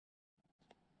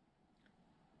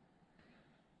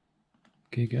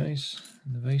Okay guys,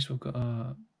 in the vise we've got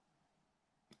a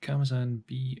Camazan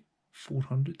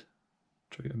B400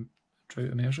 trout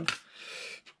immerser,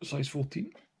 size 14.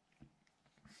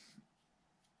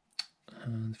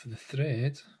 And for the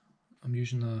thread, I'm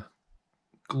using a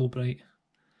Glow Bright.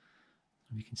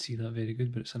 You can see that very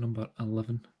good, but it's a number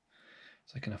 11.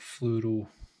 It's like kind of fluoro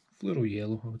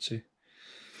yellow, I would say.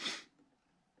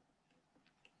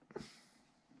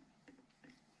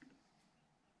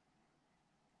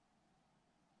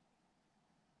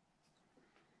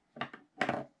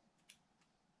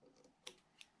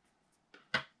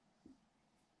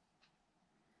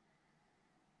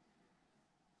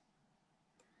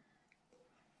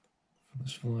 For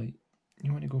this fly,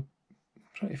 you want to go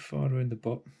pretty far around the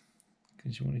butt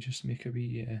because you want to just make a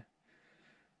wee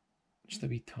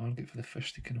target for the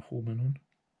fish to kind of home in on.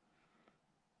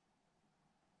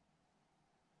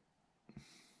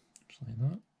 Just like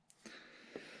that.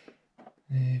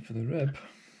 For the rib,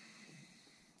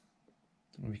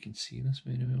 don't know if you can see this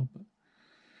very well, but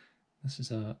this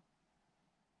is a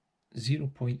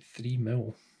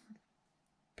 0.3mm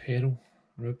pearl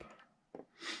rib.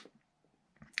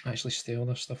 I actually sell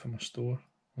this stuff in my store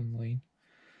online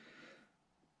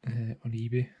on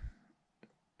eBay.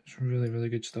 It's really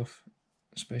good stuff,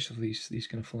 especially these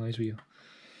kind of flies where you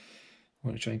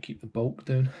want to try and keep the bulk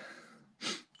down.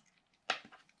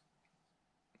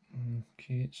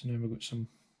 Okay, so now we've got some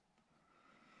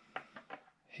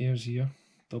Hares Ear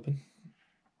dubbing.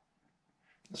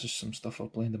 This is some stuff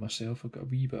I've blended myself. I've got a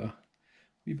wee bit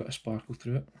of sparkle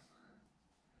through it.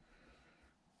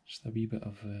 Just a wee bit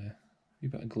of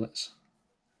glitz.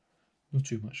 Not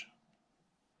too much.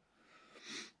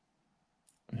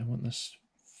 And I want this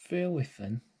fairly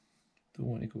thin. Don't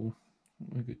want to go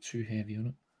too heavy on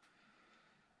it.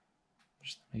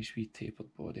 Just a nice wee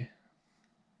tapered body.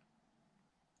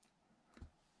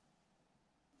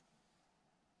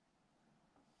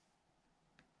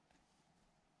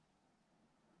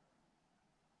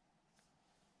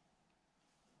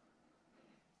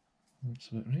 That's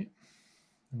about right.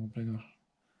 Then we'll bring our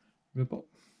rib up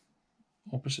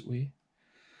opposite way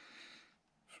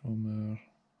from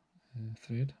our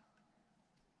thread.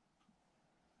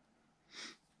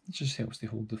 It just helps to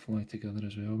hold the fly together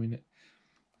as well. I mean,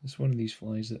 it's one of these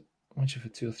flies that once you've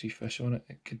had 2 or 3 fish on it,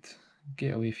 it could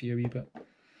get away from you a wee bit.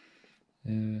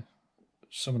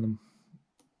 Some of them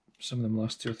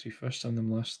last 2 or 3 fish, some of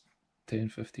them last 10,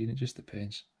 15, it just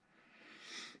depends.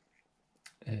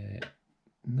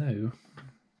 Now,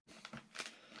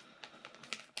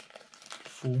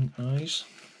 foam eyes.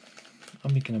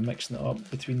 I'm kind of mixing it up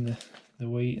between the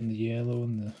white and the yellow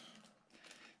and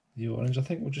the orange. I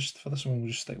think for this one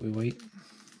we'll just stick with white.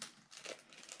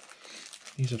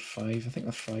 These are 5, I think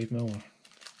they're 5mm or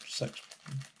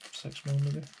 6mm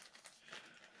maybe.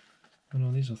 Oh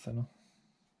no, these are thinner.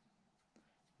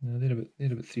 No,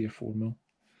 they're about 3 or 4mm.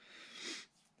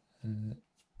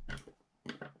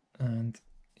 And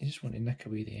you just want to nick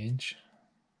away the edge.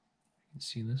 You can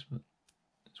see this, but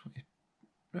just want to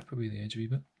rip away the edge a wee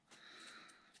bit.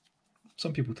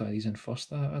 Some people tie these in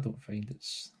first. I don't find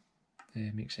it's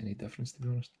makes any difference, to be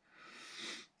honest.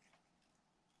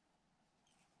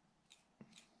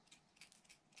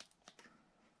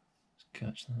 Just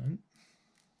catch that in.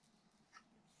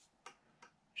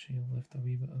 Make sure you've left a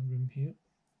wee bit of room here.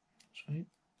 That's right.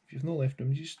 If you've not left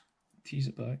room, you just tease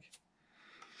it back.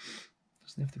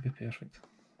 Doesn't have to be perfect.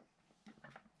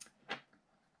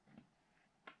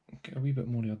 Get a wee bit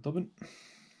more of your dubbing.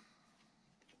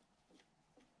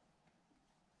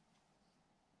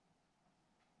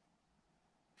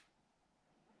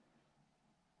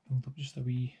 Build up just a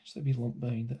wee lump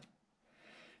behind it,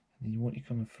 and then you want to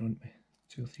come in front with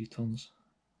 2 or 3 turns.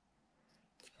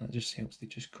 And that just helps to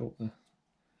just cock the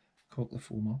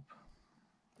foam up.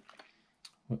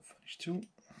 Whip finish tool.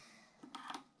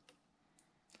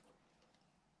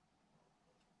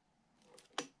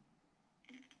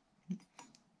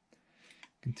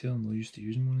 You can tell I'm not used to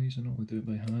using one of these. I normally do it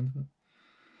by hand, but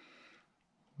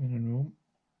when in Rome.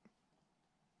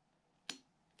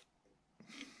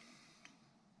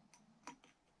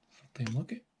 Third time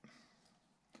lucky.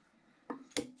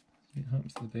 It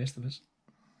happens to the best of us.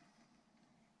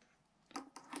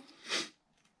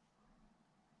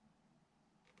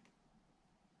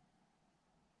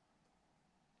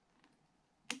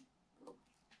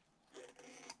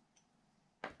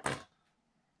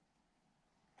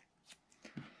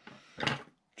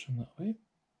 Trim that away.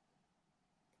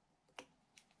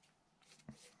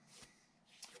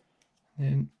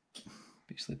 Then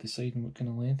basically deciding what kind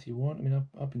of length you want. I mean,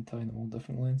 I've been tying them all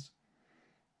different lengths.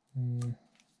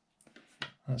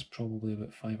 That's probably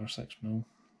about 5 or 6mm.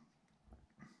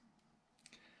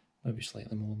 maybe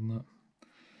slightly more than that.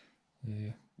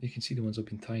 You can see the ones I've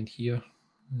been tying here.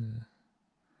 Don't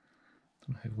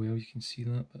know how well you can see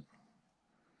that, but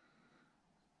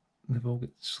they've all got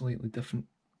slightly different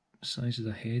sizes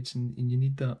of heads, and you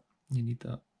need that. You need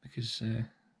that because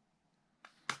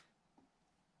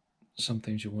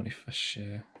sometimes you want to fish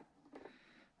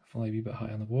fly a wee bit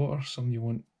high in the water. Some you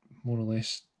want more or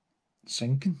less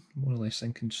sinking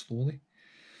slowly.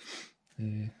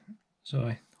 So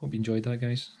I hope you enjoyed that,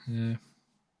 guys.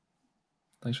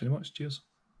 Thanks very much. Cheers.